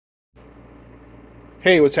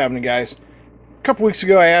Hey, what's happening, guys? A couple weeks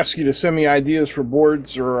ago, I asked you to send me ideas for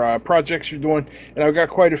boards or projects you're doing, and I've got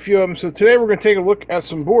quite a few of them. So today we're going to take a look at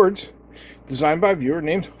some boards designed by a viewer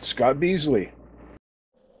named Scott Beasley.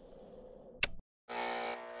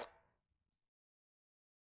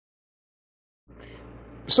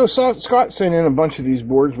 So Scott sent in a bunch of these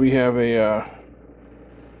boards. We have a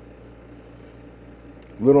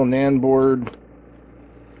little NAN board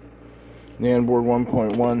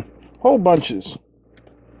 1.1, whole bunches.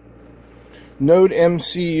 Node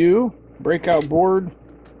MCU breakout board.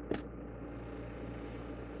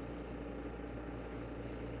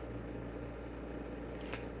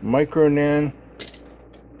 Micro NAN.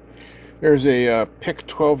 There's a PIC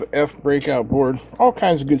 12F breakout board. All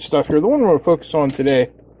kinds of good stuff here. The one we're going to focus on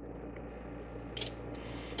today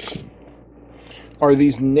are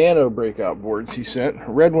these Nano Breakout boards he sent.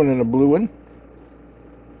 A red one and a blue one.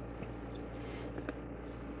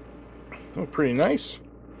 Oh, pretty nice.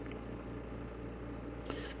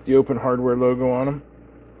 The Open Hardware logo on them.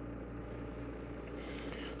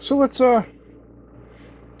 So let's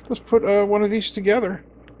put one of these together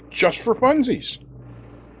just for funsies.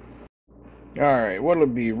 Alright, what'll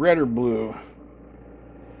it be? Red or blue?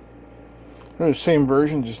 They're the same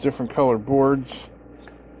version, just different colored boards.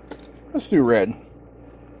 Let's do red.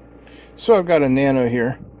 So I've got a Nano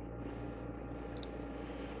here.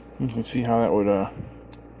 You can see how that would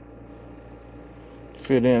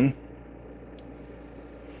fit in.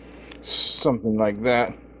 Something like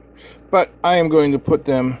that. But I am going to put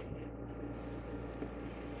them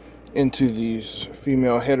into these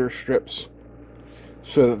female header strips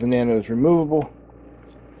so that the Nano is removable,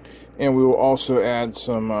 and we will also add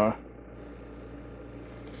some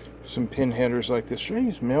pin headers like this. Should I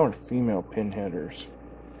use male or female pin headers?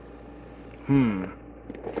 You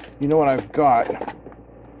know what I've got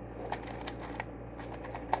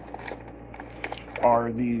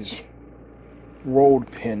are these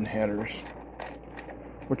rolled pin headers,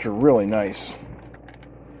 which are really nice.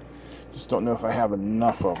 Just don't know if I have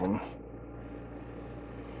enough of them.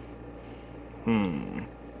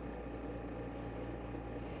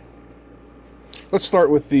 Let's start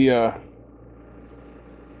with the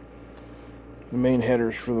main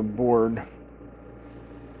headers for the board,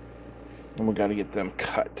 and we got to get them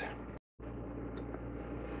cut.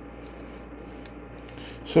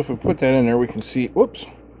 So if we put that in there, we can see, whoops,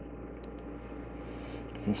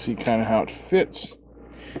 you can see kind of how it fits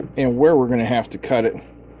and where we're going to have to cut it.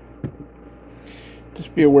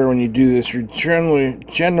 Just be aware when you do this, you're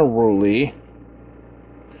generally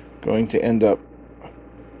going to end up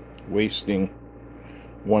wasting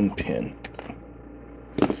one pin.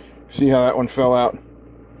 See how that one fell out?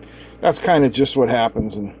 That's kind of just what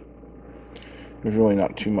happens, and there's really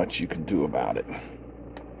not too much you can do about it.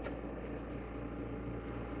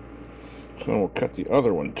 So we'll cut the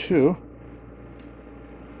other one too.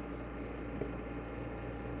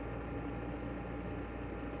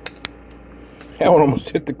 That one almost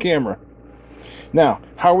hit the camera. Now,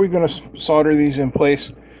 how are we going to solder these in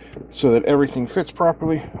place so that everything fits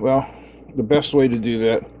properly? Well, the best way to do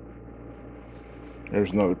that, there's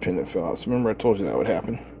another pin that fell out. So remember I told you that would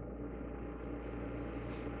happen.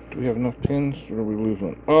 Do we have enough pins, or did we lose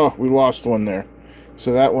one? Oh, we lost one there.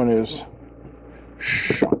 So that one is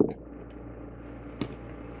shot.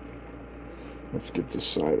 Let's get this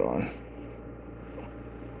side on.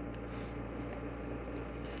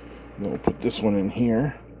 Then we'll put this one in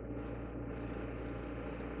here.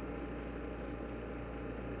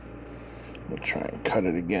 We'll try and cut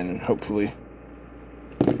it again, and hopefully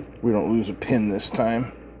we don't lose a pin this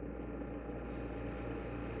time.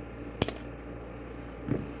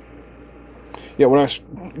 Yeah, what I was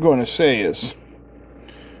going to say is,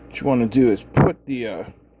 what you want to do is put the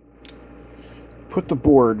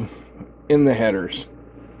board in the headers,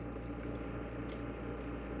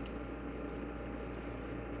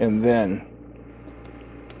 and then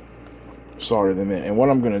solder them in. And what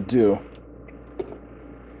I'm going to do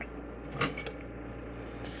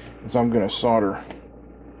is I'm going to solder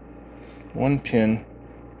one pin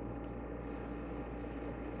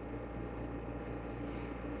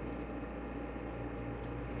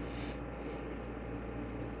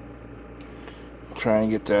try and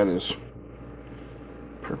get that as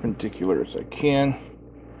perpendicular as I can.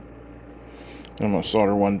 I'm going to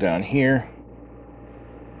solder one down here.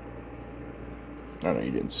 I know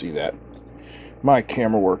you didn't see that. My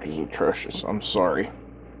camera work is atrocious. I'm sorry.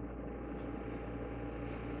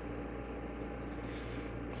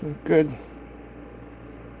 So good.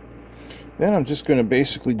 Then I'm just going to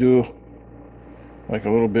basically do like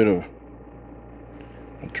a little bit of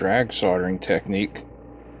a drag soldering technique.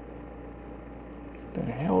 What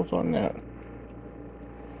the hell is on that?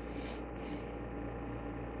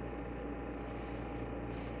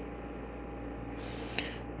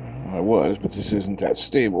 was, but this isn't that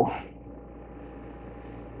stable.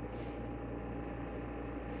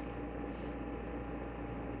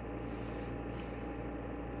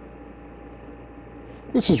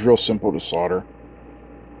 This is real simple to solder.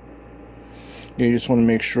 You just want to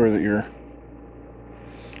make sure that your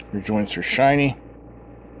joints are shiny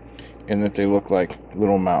and that they look like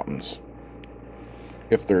little mountains.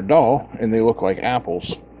 If they're dull and they look like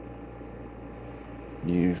apples,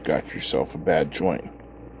 you've got yourself a bad joint.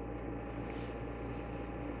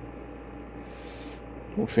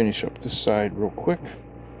 We'll finish up this side real quick.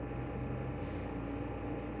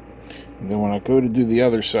 And then when I go to do the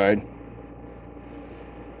other side,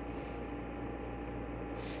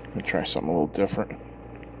 I'm going to try something a little different.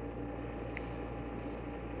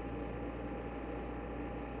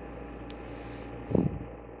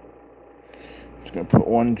 Just going to put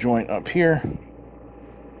one joint up here.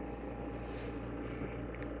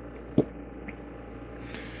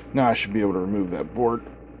 Now I should be able to remove that board.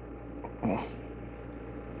 Oh.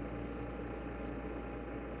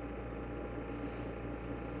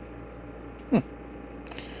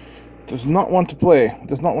 Does not want to play,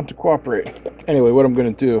 does not want to cooperate. Anyway, what I'm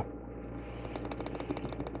going to do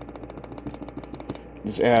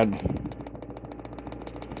is add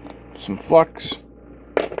some flux,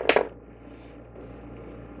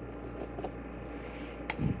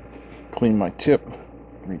 clean my tip,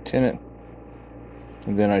 retin it,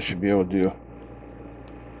 and then I should be able to do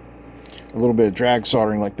a little bit of drag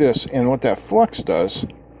soldering like this. And what that flux does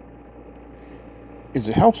is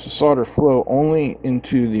it helps the solder flow only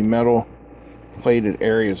into the metal plated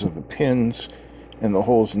areas of the pins and the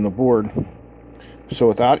holes in the board, so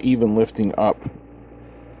without even lifting up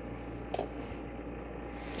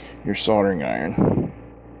your soldering iron,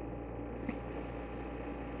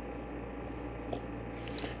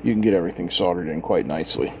 you can get everything soldered in quite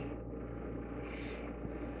nicely.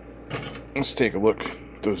 Let's take a look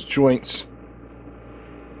at those joints.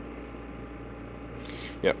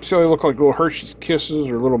 Yep, see how they look like little Hershey's Kisses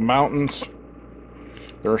or little mountains?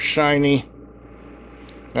 They're shiny.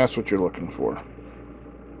 That's what you're looking for.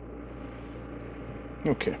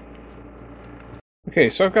 Okay.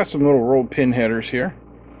 Okay, so I've got some little rolled pin headers here.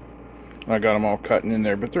 I got them all cutting in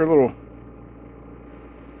there, but they're a little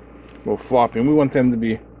floppy, and we want them to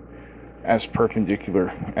be as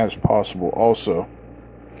perpendicular as possible also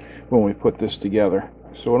when we put this together.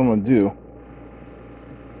 So what I'm going to do,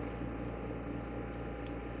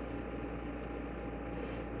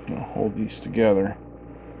 I'll hold these together.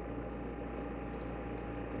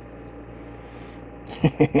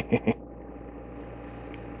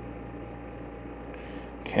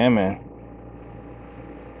 Come on.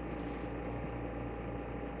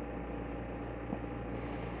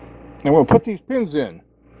 And we'll put these pins in.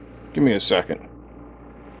 Give me a second.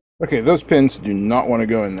 Okay, those pins do not want to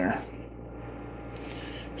go in there.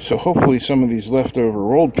 So hopefully some of these leftover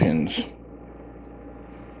rolled pins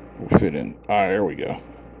will fit in. Ah, there we go.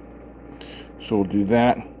 So we'll do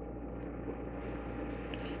that.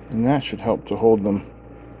 And that should help to hold them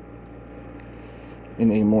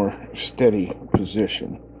in a more steady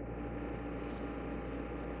position.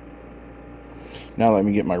 Now let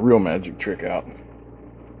me get my real magic trick out.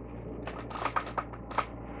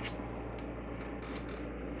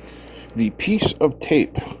 The piece of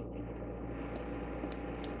tape.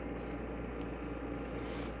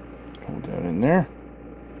 Hold that in there.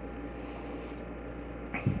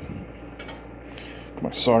 Get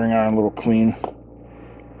my soldering iron a little clean.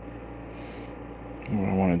 What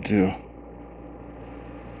I want to do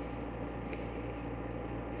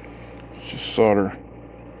is just solder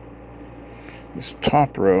this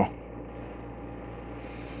top row,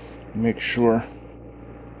 make sure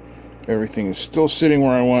everything is still sitting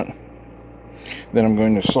where I want. Then I'm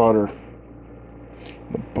going to solder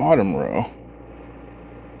the bottom row.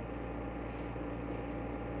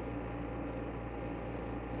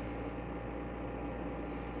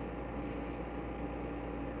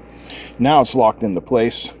 Now it's locked into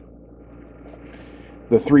place.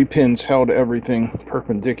 The 3 pins held everything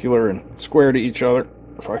perpendicular and square to each other.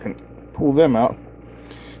 If I can pull them out.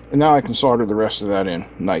 And now I can solder the rest of that in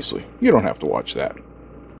nicely. You don't have to watch that.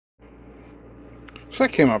 So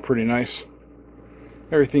that came out pretty nice.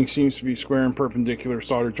 Everything seems to be square and perpendicular.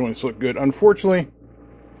 Solder joints look good. Unfortunately,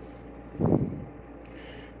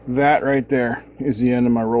 that right there is the end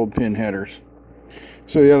of my rolled pin headers.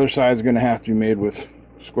 So the other side is going to have to be made with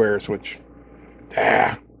squares, which,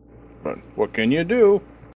 but what can you do?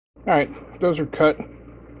 Alright, those are cut. I'm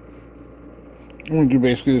going to do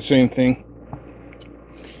basically the same thing.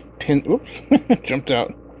 Pin, oops, jumped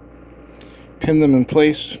out. Pin them in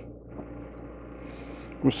place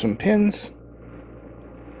with some pins.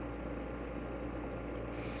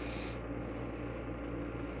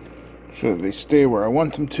 so that they stay where I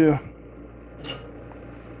want them to.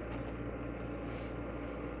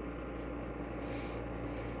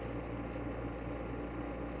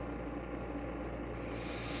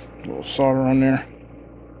 A little solder on there.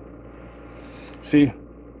 See,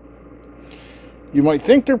 you might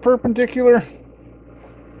think they're perpendicular,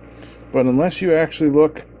 but unless you actually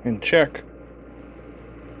look and check,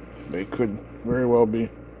 they could very well be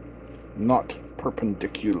not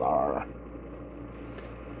perpendicular.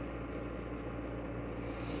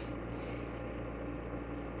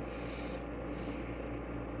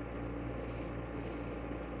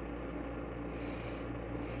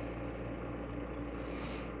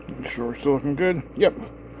 Make sure we're still looking good. Yep.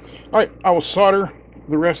 Alright, I will solder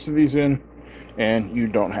the rest of these in, and you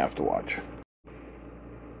don't have to watch.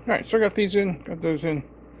 Alright, so I got these in, got those in.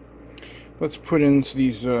 Let's put in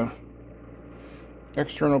these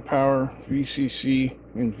external power, VCC,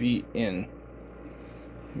 and VN.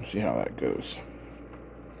 Let's see how that goes.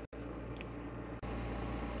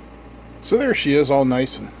 So there she is, all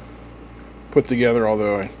nice and put together,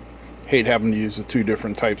 although I hate having to use the two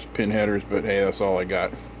different types of pin headers, but hey, that's all I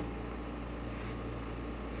got.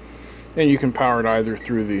 And you can power it either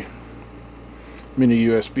through the mini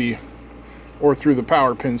USB or through the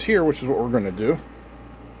power pins here, which is what we're going to do.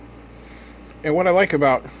 And what I like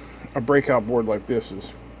about a breakout board like this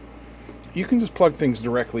is you can just plug things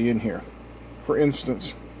directly in here. For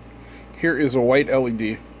instance, here is a white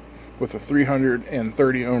LED with a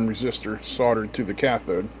 330 ohm resistor soldered to the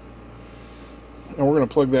cathode. And we're going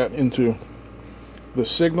to plug that into the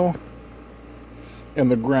signal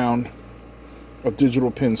and the ground of digital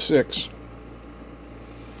pin 6,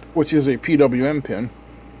 which is a PWM pin,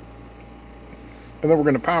 and then we're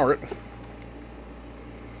going to power it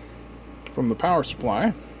from the power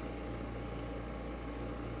supply,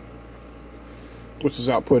 which is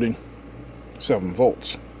outputting 7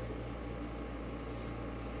 volts.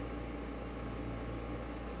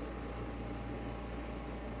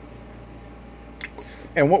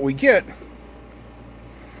 And what we get,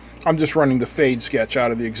 I'm just running the fade sketch out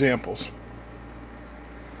of the examples.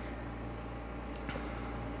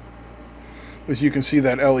 As you can see,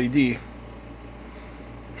 that LED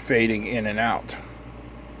fading in and out.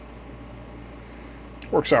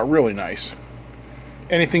 Works out really nice.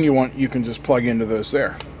 Anything you want, you can just plug into those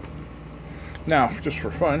there. Now, just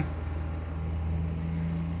for fun,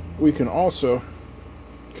 we can also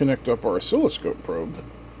connect up our oscilloscope probe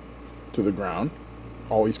to the ground.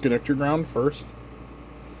 Always connect your ground first.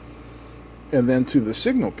 And then to the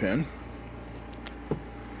signal pin.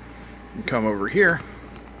 You come over here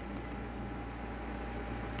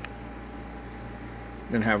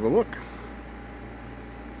and have a look.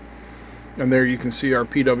 And there you can see our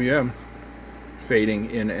PWM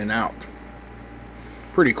fading in and out.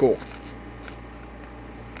 Pretty cool.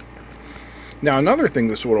 Now another thing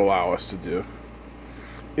this would allow us to do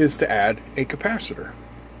is to add a capacitor.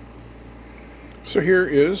 So here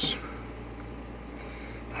is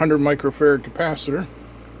 100 microfarad capacitor,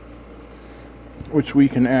 which we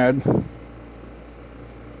can add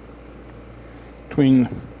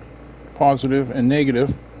between positive and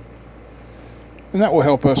negative, and that will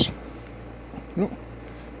help us. We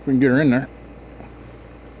can get her in there.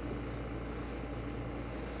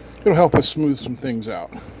 It'll help us smooth some things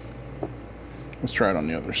out. Let's try it on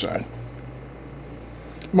the other side.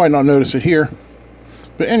 You might not notice it here,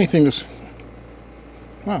 but anything that's,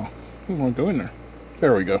 wow, I don't want to go in there.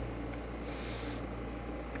 There we go.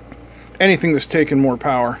 Anything that's taking more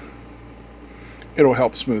power, it'll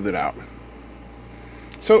help smooth it out.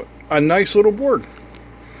 So a nice little board.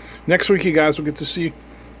 Next week you guys will get to see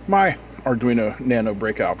my Arduino Nano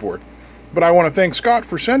Breakout board. But I want to thank Scott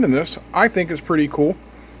for sending this. I think it's pretty cool.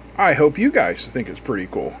 I hope you guys think it's pretty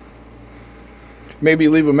cool. Maybe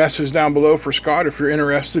leave a message down below for Scott if you're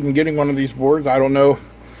interested in getting one of these boards. I don't know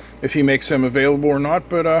if he makes them available or not,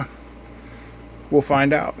 but we'll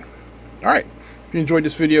find out. Alright, if you enjoyed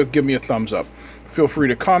this video, give me a thumbs up. Feel free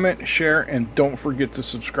to comment, share, and don't forget to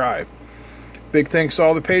subscribe. Big thanks to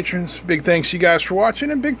all the patrons. Big thanks to you guys for watching,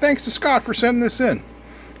 and big thanks to Scott for sending this in.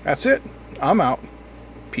 That's it. I'm out.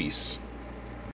 Peace.